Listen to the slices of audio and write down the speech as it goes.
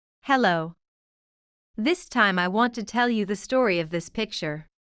Hello. This time I want to tell you the story of this picture.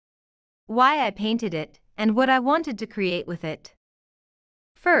 Why I painted it, and what I wanted to create with it.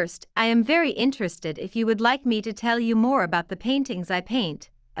 First, I am very interested if you would like me to tell you more about the paintings I paint,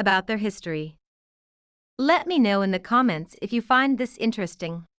 about their history. Let me know in the comments if you find this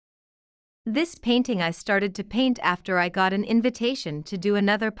interesting. This painting I started to paint after I got an invitation to do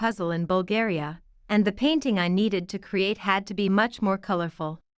another puzzle in Bulgaria, and the painting I needed to create had to be much more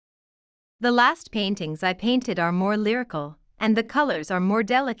colorful. The last paintings I painted are more lyrical, and the colors are more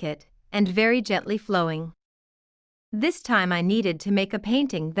delicate and very gently flowing. This time I needed to make a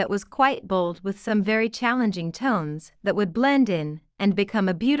painting that was quite bold with some very challenging tones that would blend in and become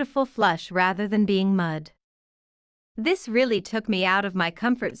a beautiful flush rather than being mud. This really took me out of my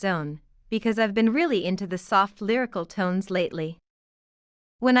comfort zone, because I've been really into the soft lyrical tones lately.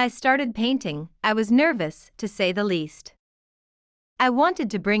 When I started painting, I was nervous, to say the least. I wanted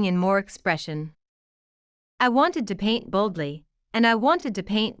to bring in more expression. I wanted to paint boldly, and I wanted to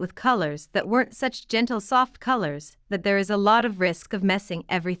paint with colors that weren't such gentle soft colors that there is a lot of risk of messing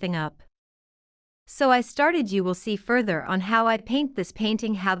everything up. So I started. You will see further on how I paint this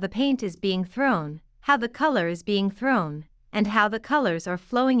painting, how the paint is being thrown, how the color is being thrown, and how the colors are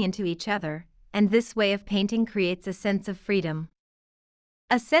flowing into each other, and this way of painting creates a sense of freedom.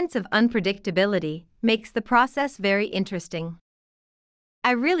 A sense of unpredictability makes the process very interesting.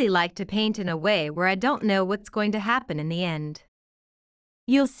 I really like to paint in a way where I don't know what's going to happen in the end.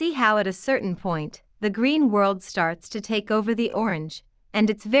 You'll see how at a certain point, the green world starts to take over the orange, and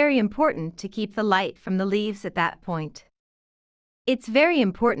it's very important to keep the light from the leaves at that point. It's very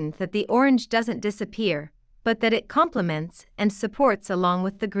important that the orange doesn't disappear, but that it complements and supports along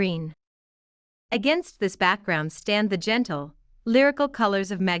with the green. Against this background stand the gentle, lyrical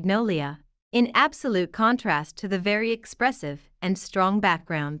colors of magnolia, in absolute contrast to the very expressive and strong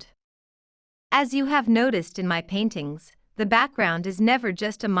background. As you have noticed in my paintings, the background is never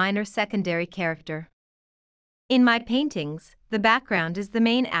just a minor secondary character. In my paintings, the background is the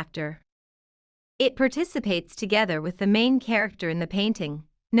main actor. It participates together with the main character in the painting,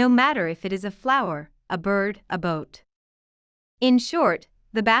 no matter if it is a flower, a bird, a boat. In short,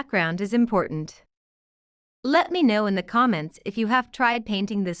 the background is important. Let me know in the comments if you have tried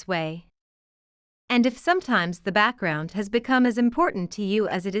painting this way. And if sometimes the background has become as important to you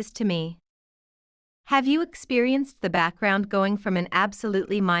as it is to me. Have you experienced the background going from an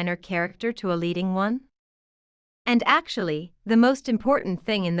absolutely minor character to a leading one? And actually, the most important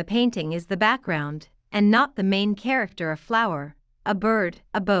thing in the painting is the background, and not the main character, a flower, a bird,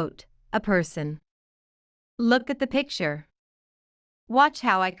 a boat, a person. Look at the picture. Watch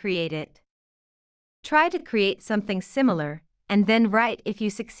how I create it. Try to create something similar, and then write if you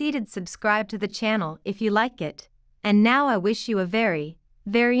succeeded. Subscribe to the channel if you like it. And now I wish you a very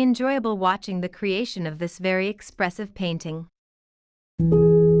enjoyable watching the creation of this very expressive painting.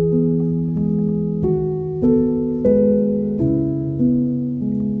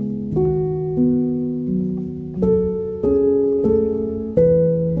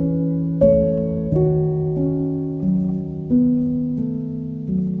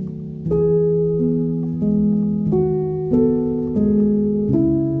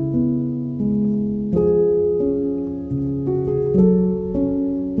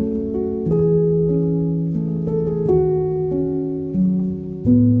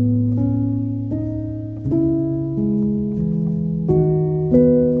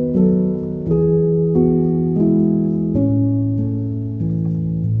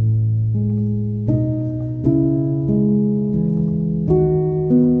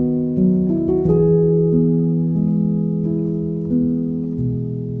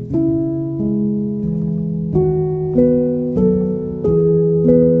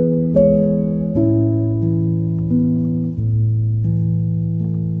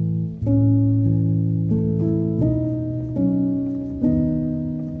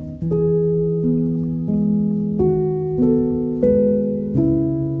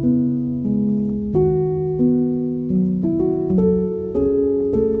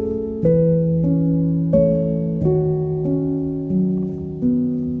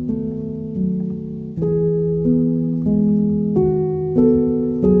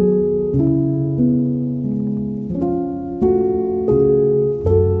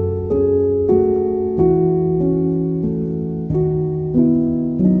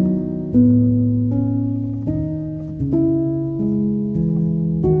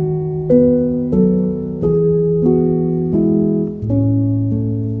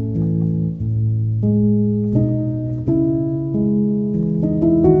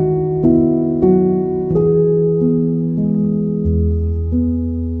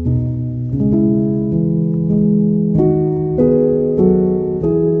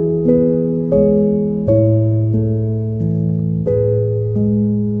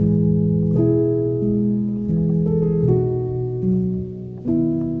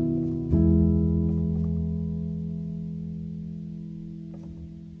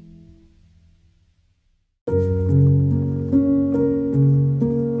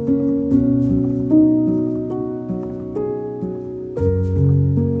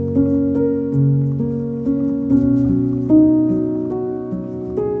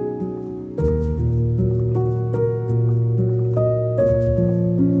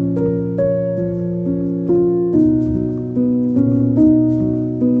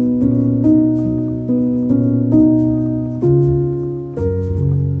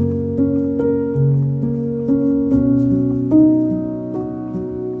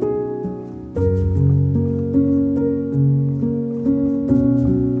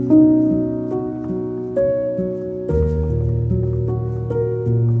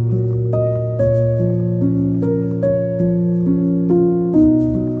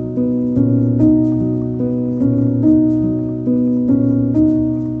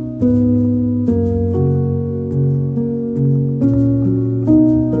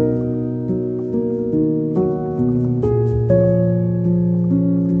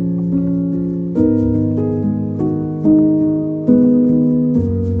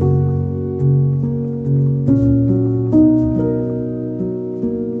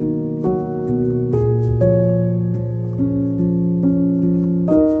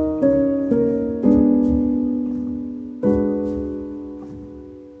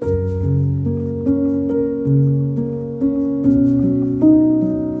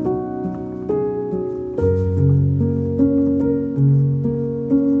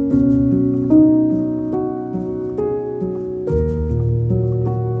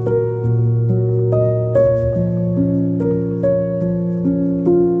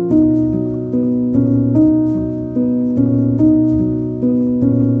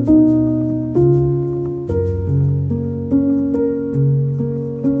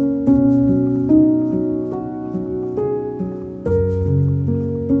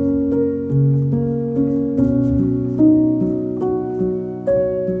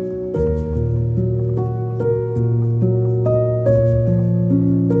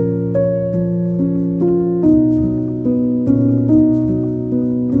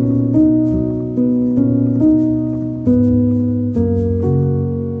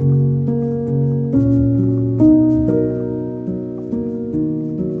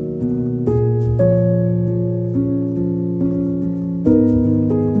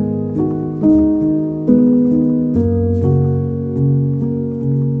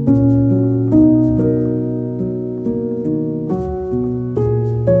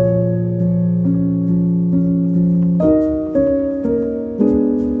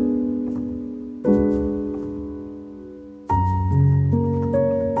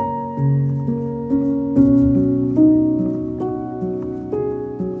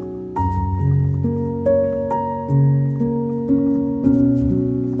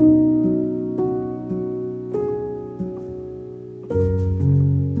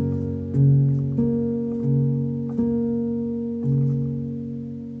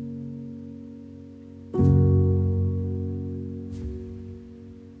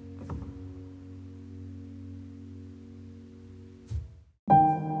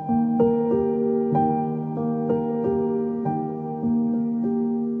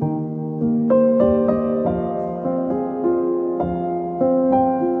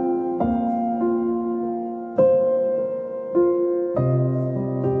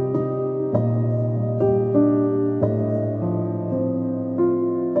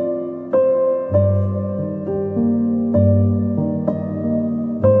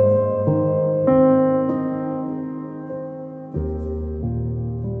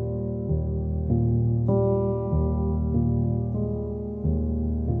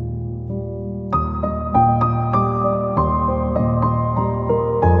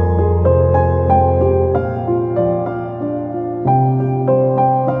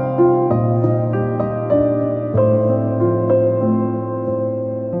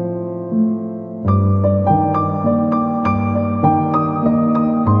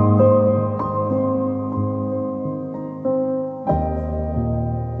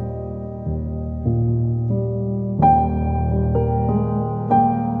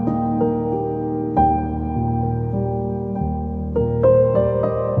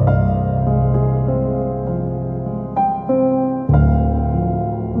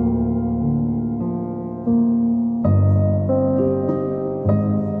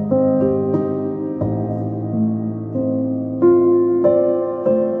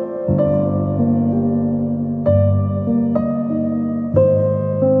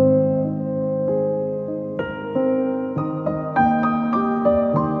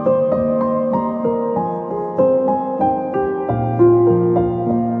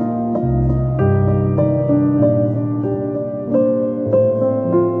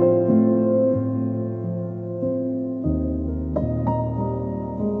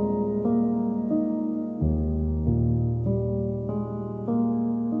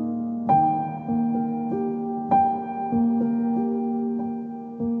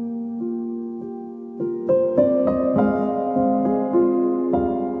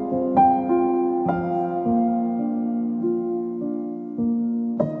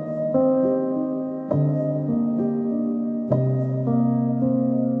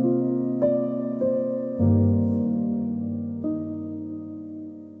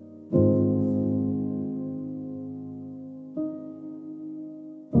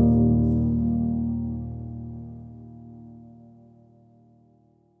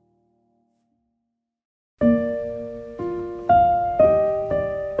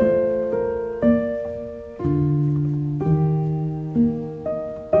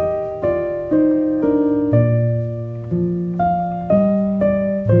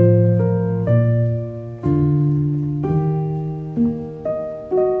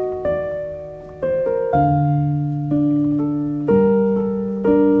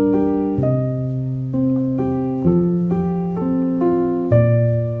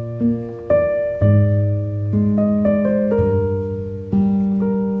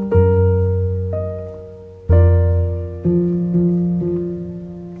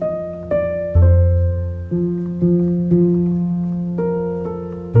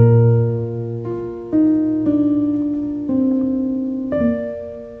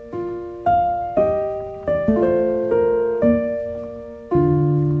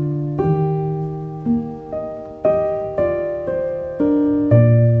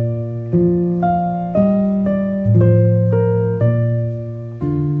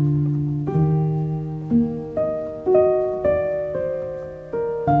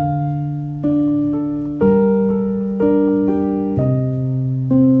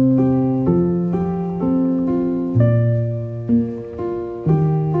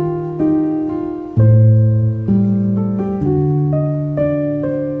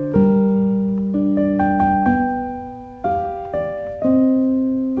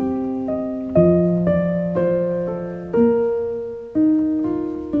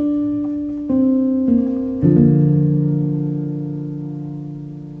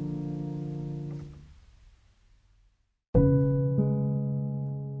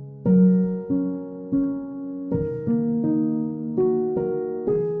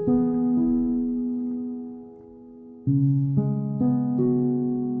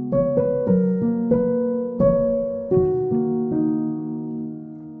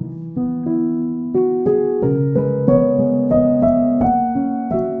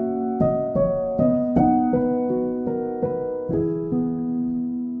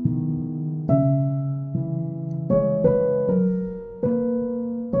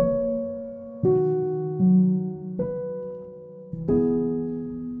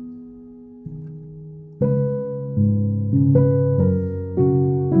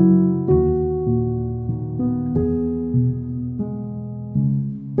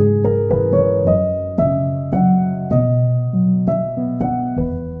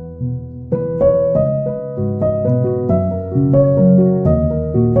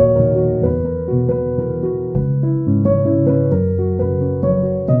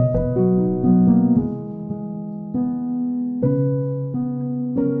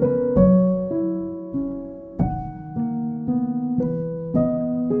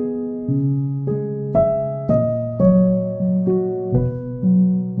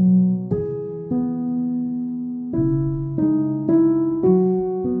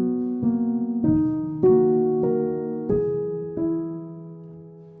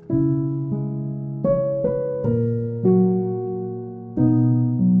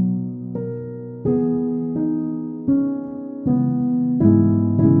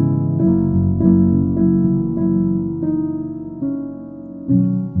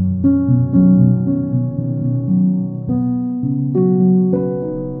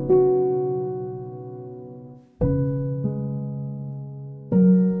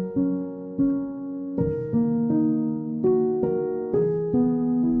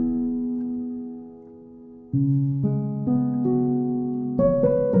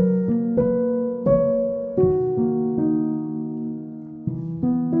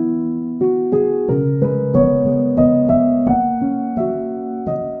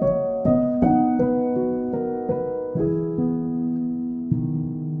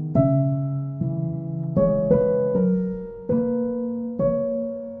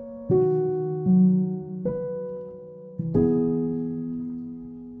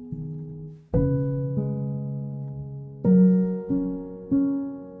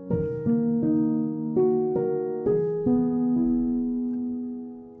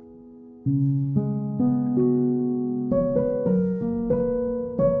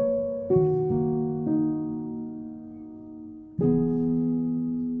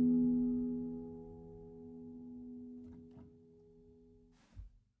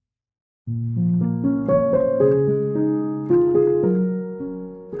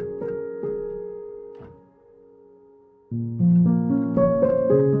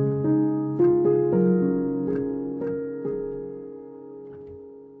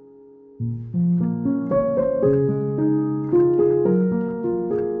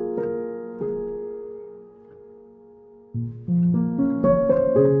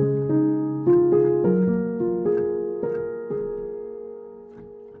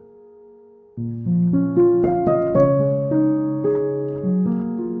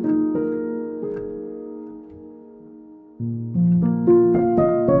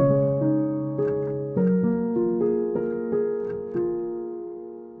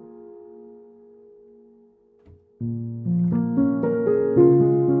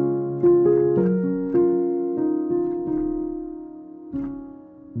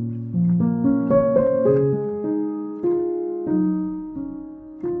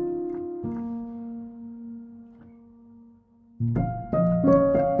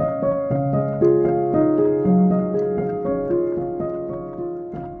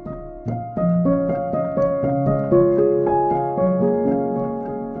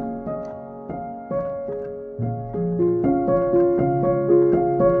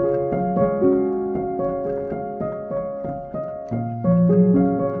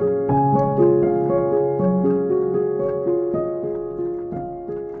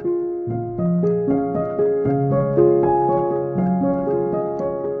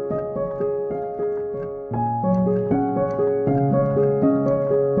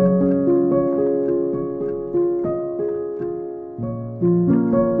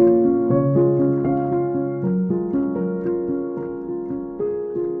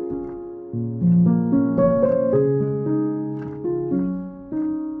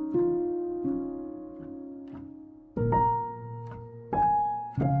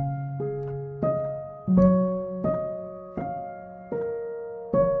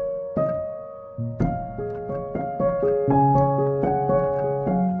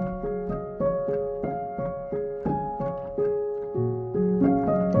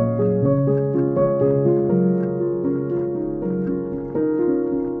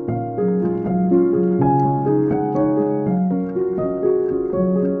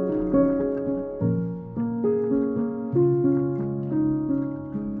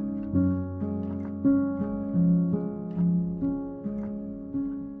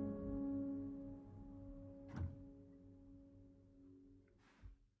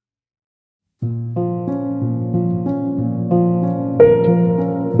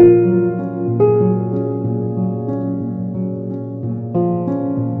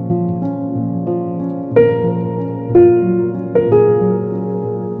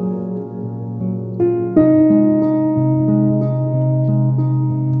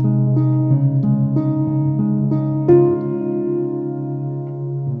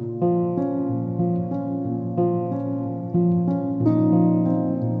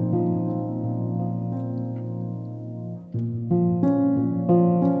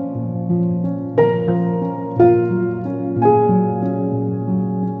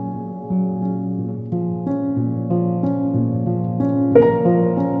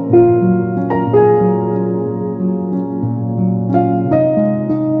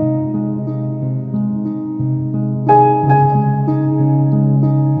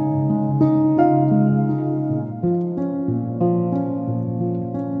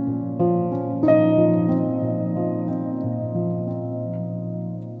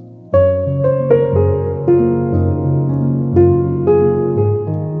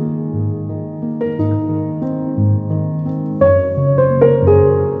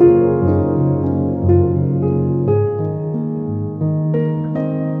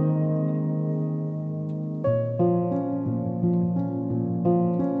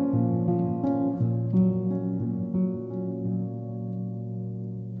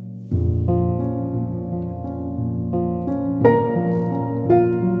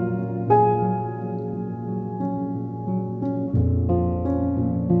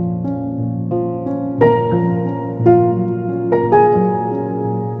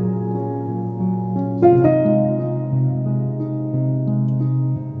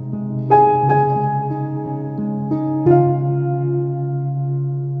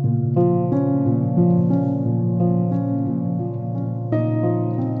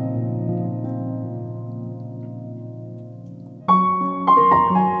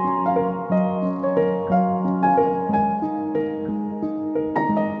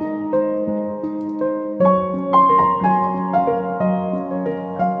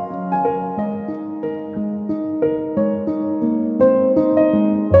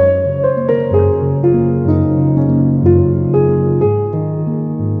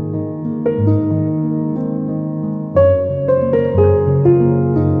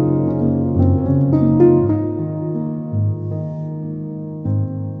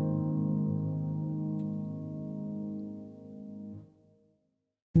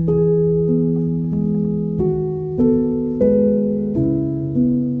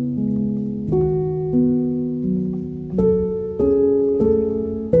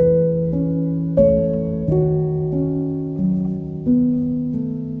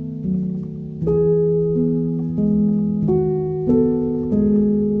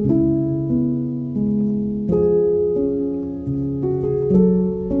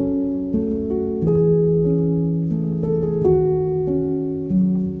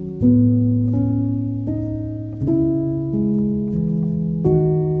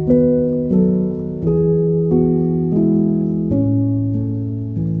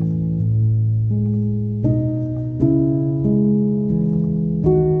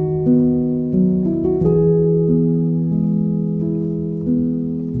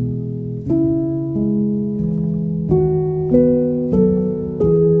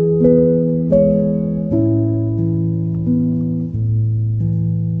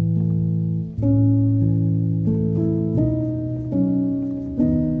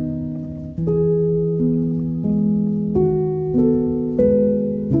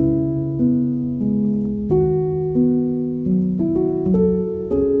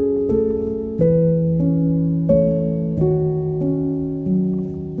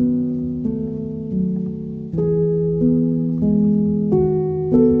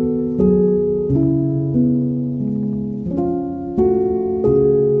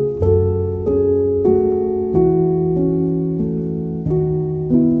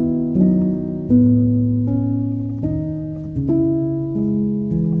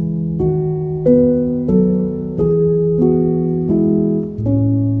 you.